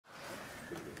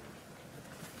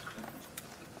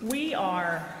We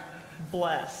are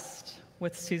blessed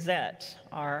with Suzette,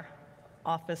 our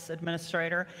office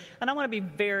administrator, and I want to be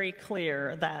very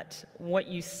clear that what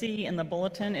you see in the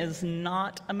bulletin is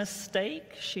not a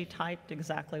mistake. She typed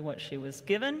exactly what she was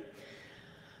given.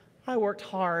 I worked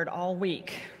hard all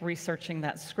week researching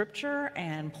that scripture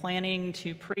and planning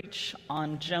to preach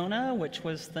on Jonah, which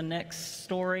was the next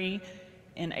story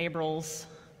in April's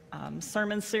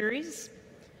sermon series.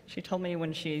 She told me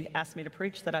when she asked me to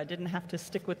preach that I didn't have to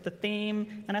stick with the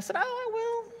theme, and I said, oh, I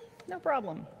will, no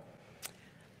problem.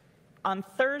 On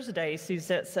Thursday,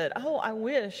 Suzette said, oh, I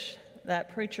wish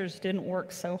that preachers didn't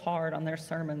work so hard on their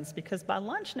sermons because by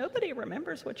lunch, nobody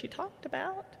remembers what you talked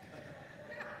about.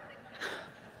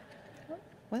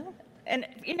 Well, and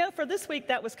you know, for this week,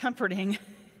 that was comforting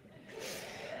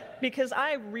because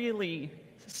I really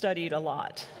studied a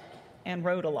lot and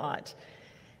wrote a lot.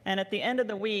 And at the end of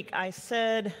the week, I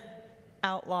said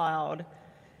out loud,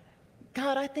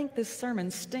 God, I think this sermon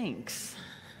stinks.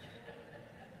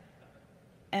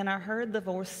 And I heard the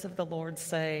voice of the Lord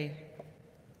say,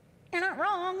 you're not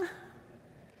wrong.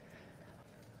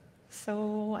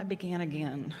 So I began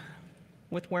again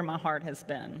with where my heart has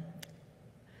been.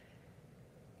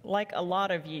 Like a lot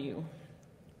of you,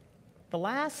 the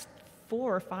last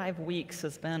 4 or 5 weeks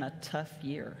has been a tough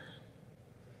year.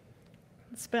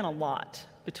 It's been a lot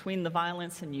between the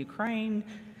violence in Ukraine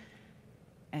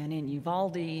and in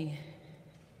Uvalde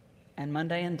and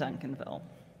Monday in Duncanville.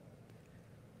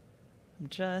 I'm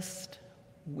just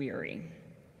weary.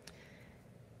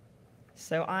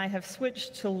 So I have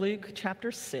switched to Luke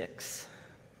chapter 6,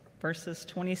 verses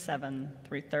 27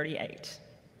 through 38.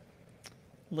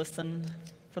 Listen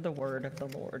for the word of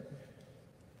the Lord.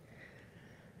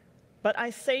 But I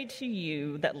say to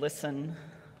you that listen,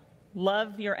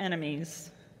 love your enemies,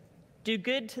 do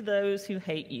good to those who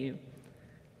hate you,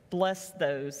 bless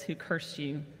those who curse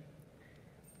you,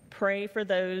 pray for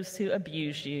those who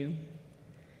abuse you.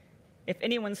 If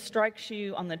anyone strikes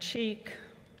you on the cheek,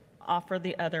 offer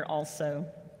the other also.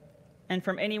 And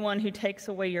from anyone who takes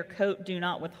away your coat, do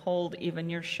not withhold even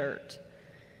your shirt.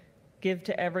 Give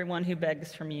to everyone who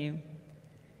begs from you.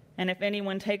 And if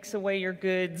anyone takes away your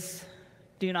goods,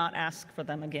 do not ask for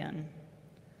them again.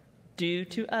 Do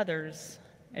to others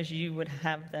as you would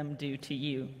have them do to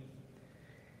you.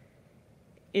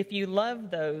 If you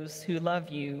love those who love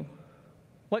you,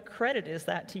 what credit is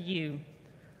that to you?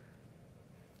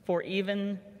 For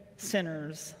even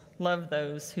sinners love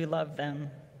those who love them.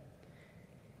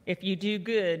 If you do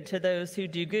good to those who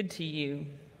do good to you,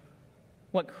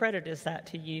 what credit is that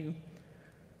to you?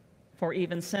 For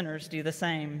even sinners do the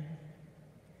same.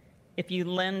 If you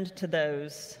lend to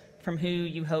those from who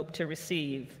you hope to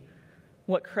receive,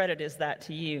 what credit is that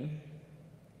to you?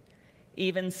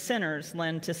 Even sinners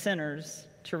lend to sinners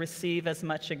to receive as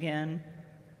much again.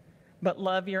 But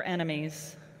love your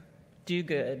enemies, do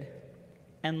good,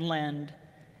 and lend,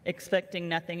 expecting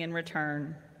nothing in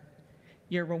return.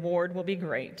 Your reward will be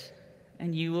great,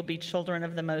 and you will be children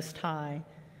of the Most High,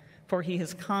 for he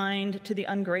is kind to the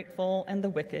ungrateful and the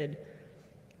wicked.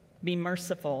 Be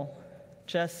merciful,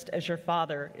 just as your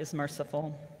Father is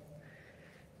merciful.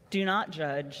 Do not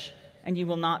judge, and you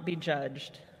will not be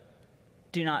judged.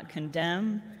 Do not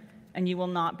condemn, and you will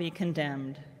not be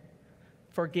condemned.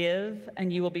 Forgive,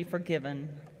 and you will be forgiven.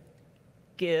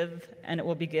 Give, and it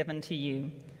will be given to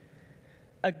you.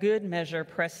 A good measure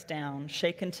pressed down,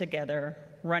 shaken together,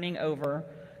 running over,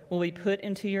 will be put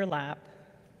into your lap.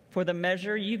 For the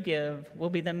measure you give will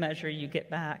be the measure you get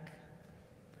back.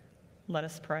 Let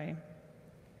us pray.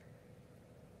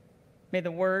 May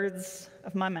the words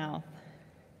of my mouth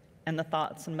and the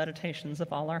thoughts and meditations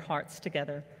of all our hearts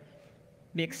together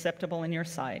be acceptable in your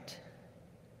sight.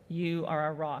 You are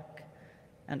our rock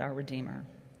and our Redeemer.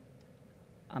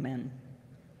 Amen.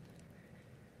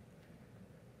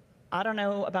 I don't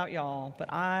know about y'all,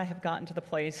 but I have gotten to the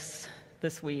place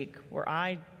this week where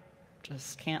I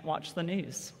just can't watch the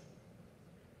news.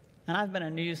 And I've been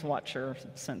a news watcher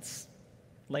since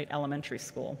late elementary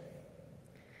school.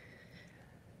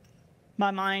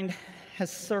 My mind has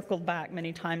circled back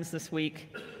many times this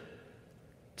week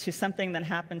to something that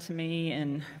happened to me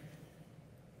in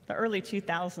the early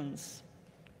 2000s.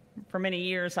 For many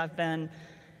years, I've been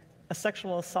a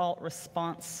sexual assault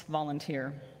response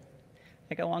volunteer.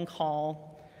 I go on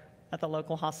call at the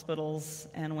local hospitals,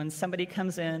 and when somebody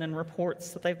comes in and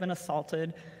reports that they've been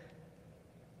assaulted,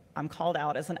 I'm called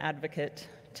out as an advocate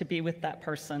to be with that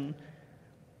person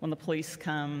when the police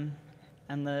come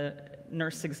and the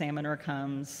nurse examiner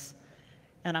comes.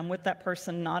 And I'm with that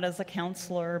person not as a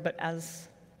counselor, but as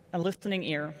a listening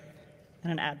ear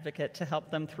and an advocate to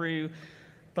help them through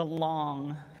the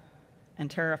long and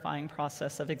terrifying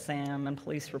process of exam and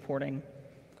police reporting.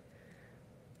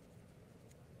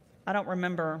 I don't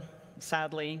remember,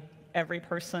 sadly, every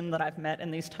person that I've met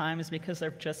in these times because there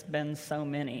have just been so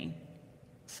many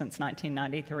since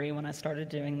 1993 when I started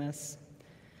doing this.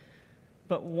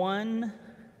 But one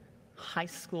high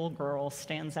school girl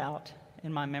stands out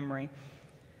in my memory.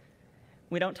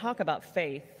 We don't talk about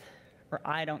faith, or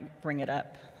I don't bring it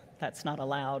up. That's not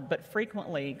allowed, but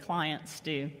frequently clients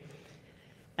do.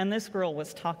 And this girl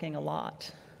was talking a lot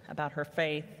about her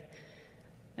faith,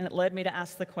 and it led me to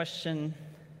ask the question,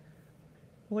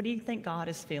 what do you think God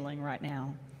is feeling right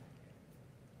now?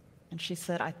 And she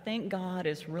said, I think God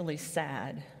is really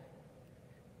sad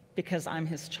because I'm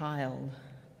his child.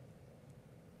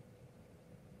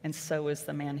 And so is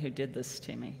the man who did this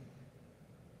to me.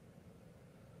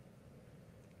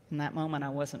 In that moment, I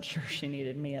wasn't sure she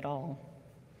needed me at all.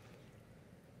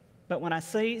 But when I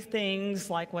see things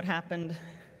like what happened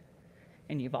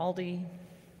in Uvalde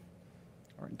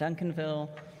or in Duncanville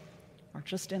or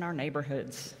just in our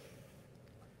neighborhoods,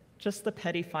 just the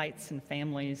petty fights in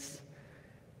families,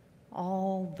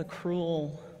 all the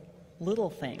cruel little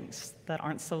things that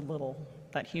aren't so little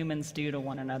that humans do to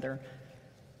one another,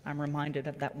 I'm reminded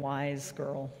of that wise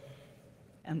girl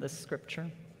and the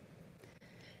scripture.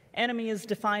 Enemy is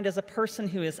defined as a person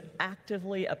who is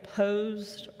actively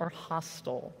opposed or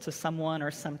hostile to someone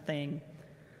or something,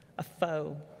 a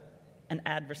foe, an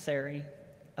adversary,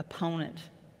 opponent,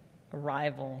 a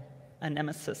rival, a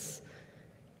nemesis,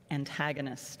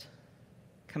 antagonist,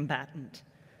 combatant.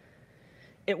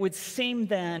 It would seem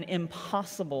then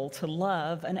impossible to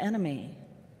love an enemy,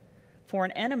 for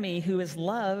an enemy who is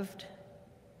loved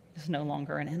is no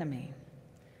longer an enemy.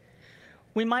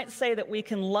 We might say that we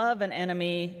can love an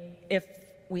enemy if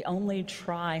we only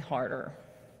try harder.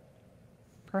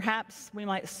 Perhaps we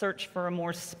might search for a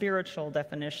more spiritual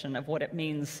definition of what it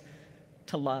means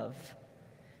to love.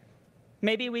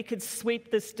 Maybe we could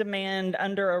sweep this demand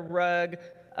under a rug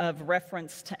of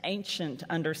reference to ancient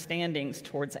understandings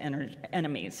towards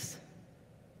enemies.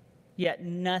 Yet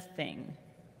nothing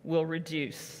will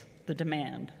reduce the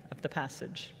demand of the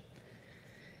passage.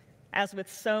 As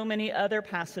with so many other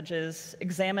passages,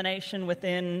 examination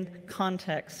within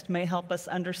context may help us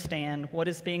understand what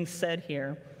is being said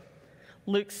here.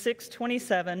 Luke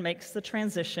 6:27 makes the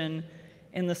transition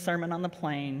in the Sermon on the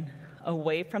Plain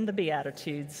away from the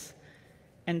Beatitudes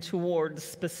and towards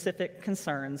specific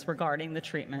concerns regarding the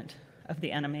treatment of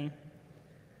the enemy.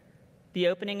 The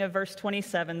opening of verse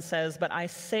 27 says, "But I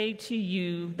say to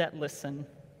you that listen."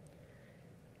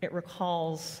 It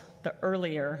recalls the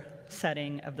earlier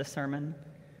setting of the sermon.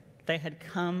 They had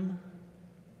come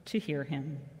to hear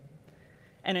him,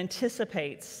 and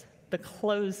anticipates the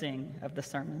closing of the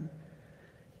sermon.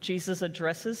 Jesus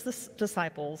addresses the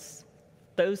disciples,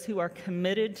 those who are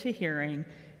committed to hearing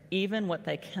even what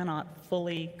they cannot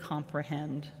fully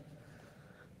comprehend.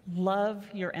 Love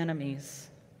your enemies.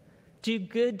 Do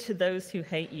good to those who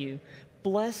hate you.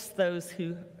 Bless those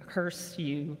who curse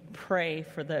you. Pray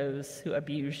for those who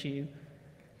abuse you.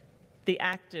 The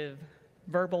active,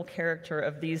 verbal character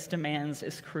of these demands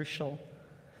is crucial.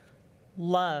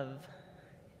 Love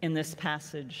in this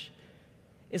passage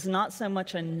is not so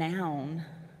much a noun,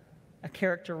 a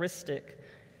characteristic,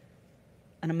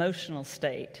 an emotional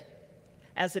state,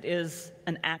 as it is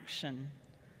an action.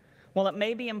 While it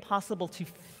may be impossible to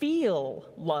feel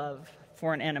love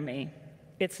for an enemy,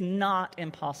 it's not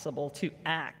impossible to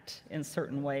act in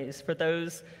certain ways for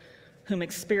those whom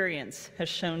experience has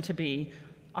shown to be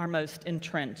our most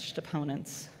entrenched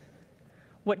opponents.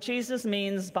 What Jesus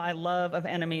means by love of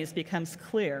enemies becomes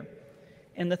clear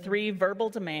in the three verbal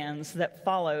demands that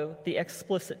follow the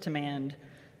explicit demand: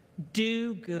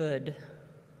 do good,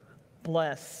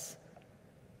 bless,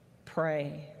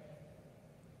 pray.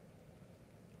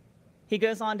 He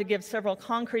goes on to give several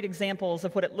concrete examples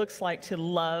of what it looks like to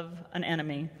love an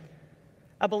enemy.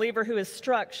 A believer who is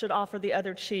struck should offer the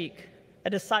other cheek. A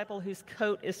disciple whose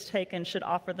coat is taken should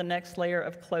offer the next layer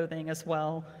of clothing as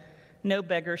well. No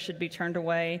beggar should be turned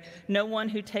away. No one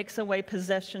who takes away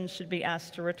possessions should be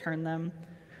asked to return them.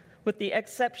 With the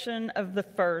exception of the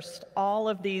first, all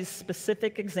of these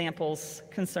specific examples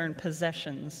concern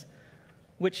possessions,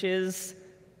 which is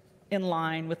in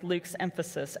line with Luke's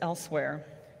emphasis elsewhere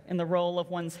in the role of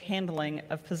one's handling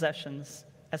of possessions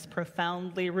as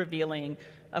profoundly revealing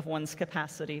of one's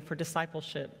capacity for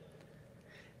discipleship.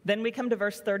 Then we come to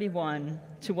verse 31,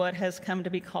 to what has come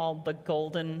to be called the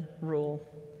golden rule.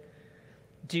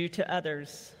 Do to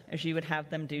others as you would have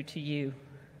them do to you.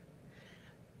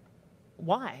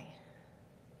 Why?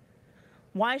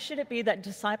 Why should it be that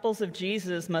disciples of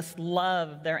Jesus must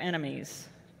love their enemies?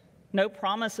 No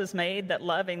promise is made that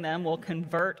loving them will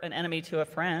convert an enemy to a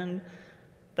friend,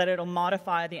 that it'll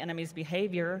modify the enemy's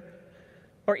behavior,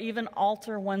 or even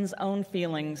alter one's own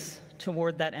feelings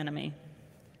toward that enemy.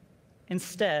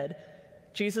 Instead,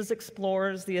 Jesus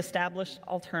explores the established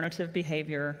alternative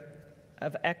behavior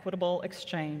of equitable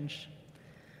exchange,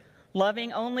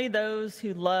 loving only those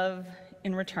who love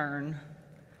in return,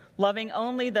 loving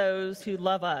only those who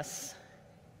love us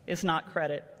is not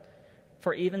credit,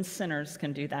 for even sinners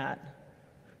can do that.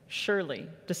 Surely,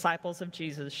 disciples of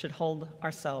Jesus should hold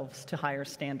ourselves to higher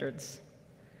standards.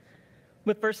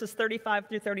 With verses 35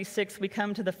 through 36, we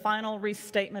come to the final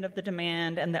restatement of the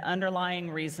demand and the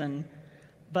underlying reason.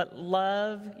 But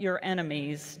love your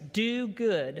enemies, do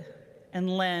good, and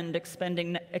lend,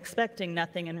 expecting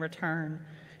nothing in return.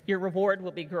 Your reward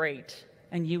will be great,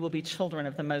 and you will be children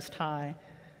of the Most High.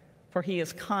 For he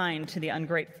is kind to the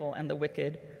ungrateful and the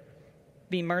wicked.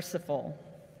 Be merciful,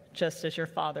 just as your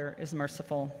Father is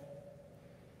merciful.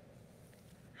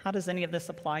 How does any of this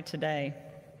apply today?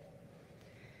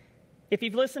 If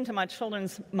you've listened to my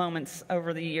children's moments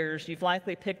over the years, you've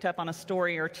likely picked up on a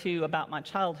story or two about my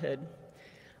childhood.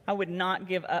 I would not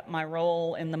give up my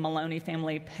role in the Maloney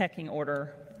family pecking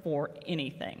order for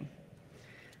anything.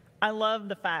 I love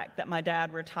the fact that my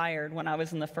dad retired when I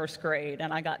was in the first grade,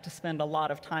 and I got to spend a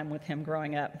lot of time with him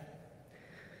growing up.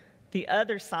 The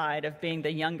other side of being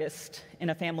the youngest in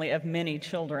a family of many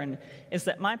children is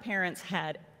that my parents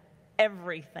had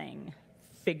everything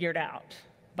figured out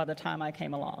by the time I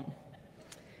came along.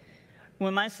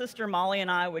 When my sister Molly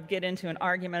and I would get into an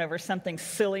argument over something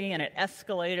silly and it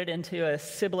escalated into a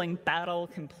sibling battle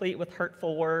complete with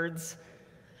hurtful words,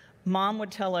 Mom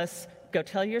would tell us, "Go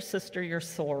tell your sister you're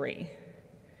sorry."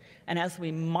 And as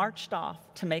we marched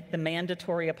off to make the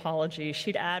mandatory apology,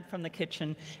 she'd add from the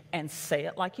kitchen, "And say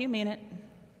it like you mean it."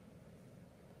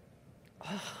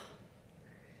 Oh,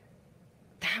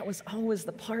 that was always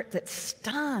the part that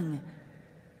stung.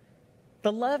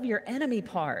 The love your enemy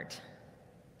part.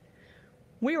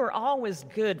 We were always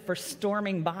good for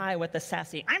storming by with a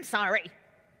sassy, "I'm sorry,"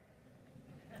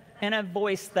 and a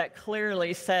voice that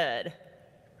clearly said,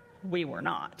 we were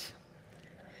not.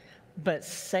 But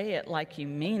say it like you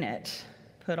mean it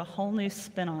put a whole new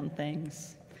spin on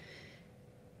things.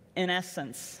 In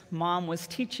essence, Mom was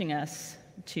teaching us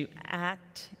to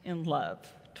act in love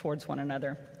towards one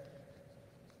another.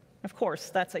 Of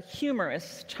course, that's a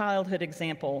humorous childhood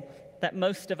example that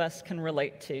most of us can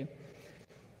relate to.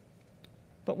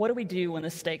 But what do we do when the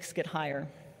stakes get higher?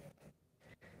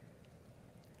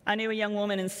 I knew a young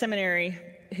woman in seminary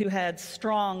who had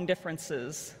strong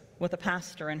differences with a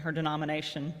pastor in her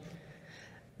denomination.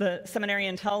 The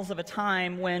seminarian tells of a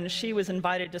time when she was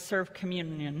invited to serve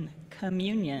communion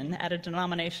at a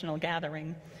denominational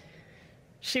gathering.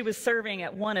 She was serving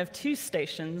at one of two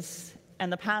stations,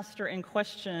 and the pastor in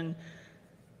question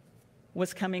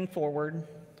was coming forward.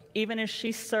 Even as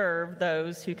she served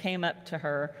those who came up to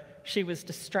her, she was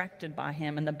distracted by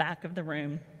him in the back of the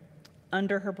room.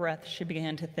 Under her breath, she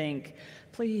began to think,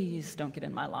 "Please don't get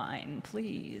in my line.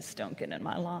 Please don't get in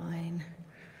my line."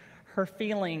 Her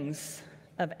feelings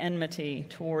of enmity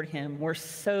toward him were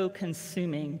so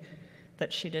consuming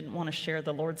that she didn't want to share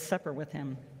the Lord's Supper with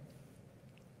him.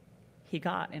 He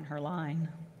got in her line.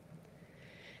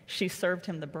 She served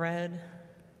him the bread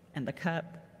and the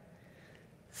cup.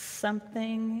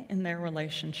 Something in their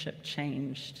relationship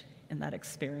changed in that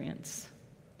experience.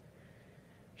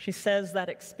 She says that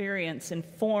experience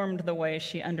informed the way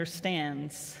she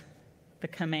understands the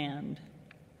command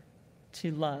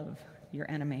to love your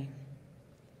enemy.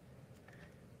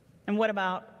 And what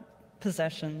about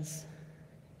possessions?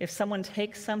 If someone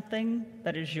takes something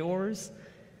that is yours,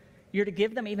 you're to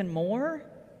give them even more?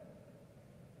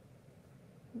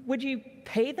 Would you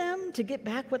pay them to get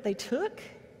back what they took?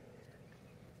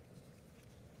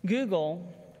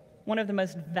 Google, one of the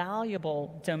most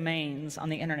valuable domains on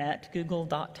the internet,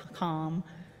 google.com,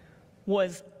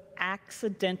 was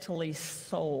accidentally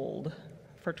sold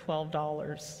for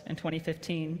 $12 in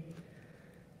 2015.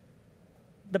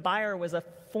 The buyer was a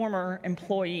former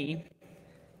employee,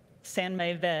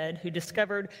 Sanmei Ved, who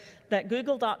discovered that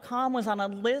google.com was on a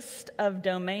list of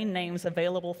domain names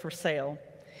available for sale.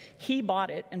 He bought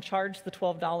it and charged the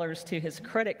 $12 to his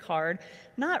credit card,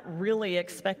 not really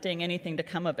expecting anything to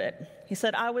come of it. He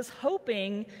said, "I was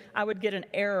hoping I would get an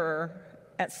error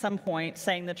at some point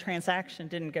saying the transaction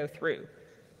didn't go through."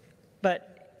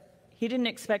 But he didn't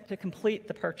expect to complete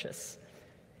the purchase.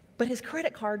 But his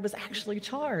credit card was actually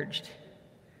charged.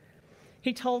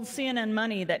 He told CNN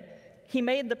Money that he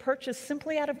made the purchase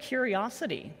simply out of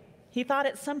curiosity. He thought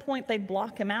at some point they'd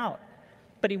block him out,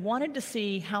 but he wanted to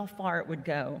see how far it would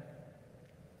go.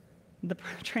 The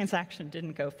transaction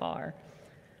didn't go far.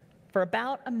 For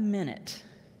about a minute,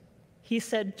 he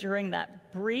said during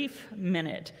that brief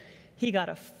minute, he got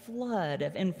a flood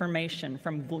of information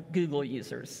from Google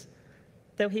users,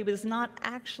 though he was not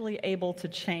actually able to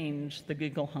change the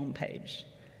Google homepage.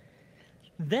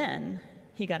 Then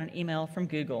he got an email from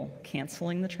Google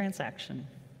canceling the transaction.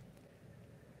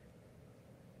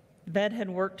 Ved had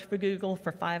worked for Google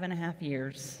for 5.5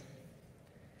 years.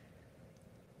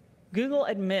 Google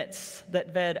admits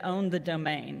that Ved owned the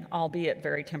domain, albeit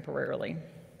very temporarily.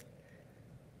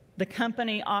 The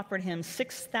company offered him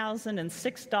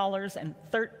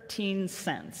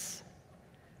 $6,006.13,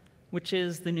 which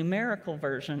is the numerical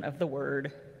version of the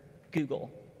word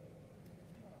Google.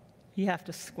 You have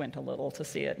to squint a little to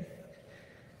see it.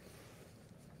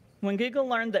 When Google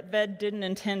learned that Ved didn't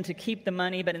intend to keep the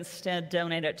money but instead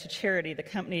donate it to charity, the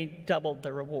company doubled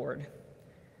the reward.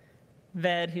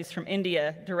 Ved, who's from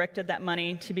India, directed that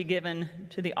money to be given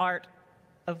to the Art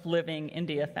of Living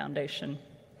India Foundation.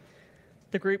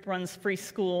 The group runs free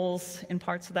schools in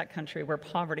parts of that country where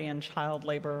poverty and child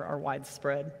labor are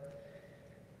widespread.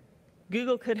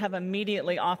 Google could have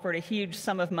immediately offered a huge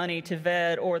sum of money to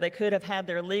Ved, or they could have had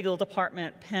their legal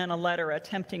department pen a letter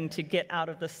attempting to get out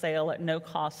of the sale at no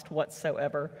cost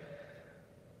whatsoever.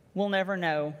 We'll never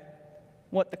know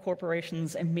what the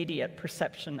corporation's immediate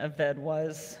perception of Ved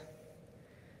was,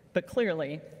 but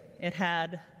clearly it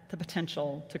had the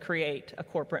potential to create a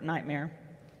corporate nightmare.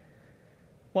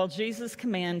 While Jesus'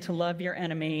 command to love your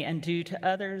enemy and do to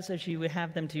others as you would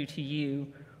have them do to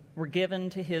you were given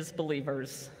to his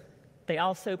believers, they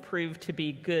also proved to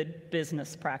be good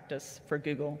business practice for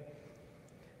Google.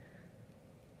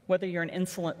 Whether you're an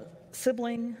insolent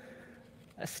sibling,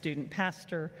 a student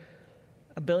pastor,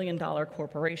 a billion-dollar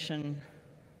corporation,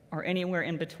 or anywhere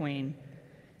in between,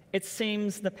 it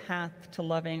seems the path to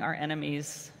loving our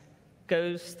enemies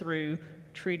goes through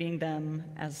treating them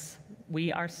as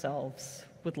we ourselves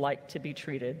would like to be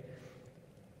treated,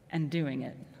 and doing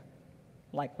it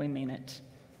like we mean it.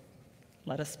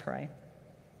 Let us pray.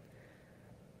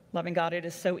 Loving God, it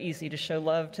is so easy to show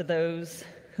love to those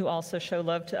who also show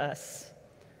love to us.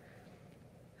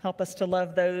 Help us to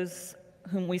love those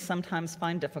whom we sometimes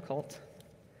find difficult.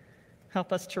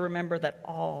 Help us to remember that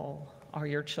all are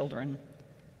your children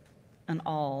and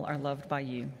all are loved by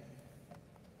you.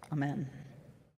 Amen.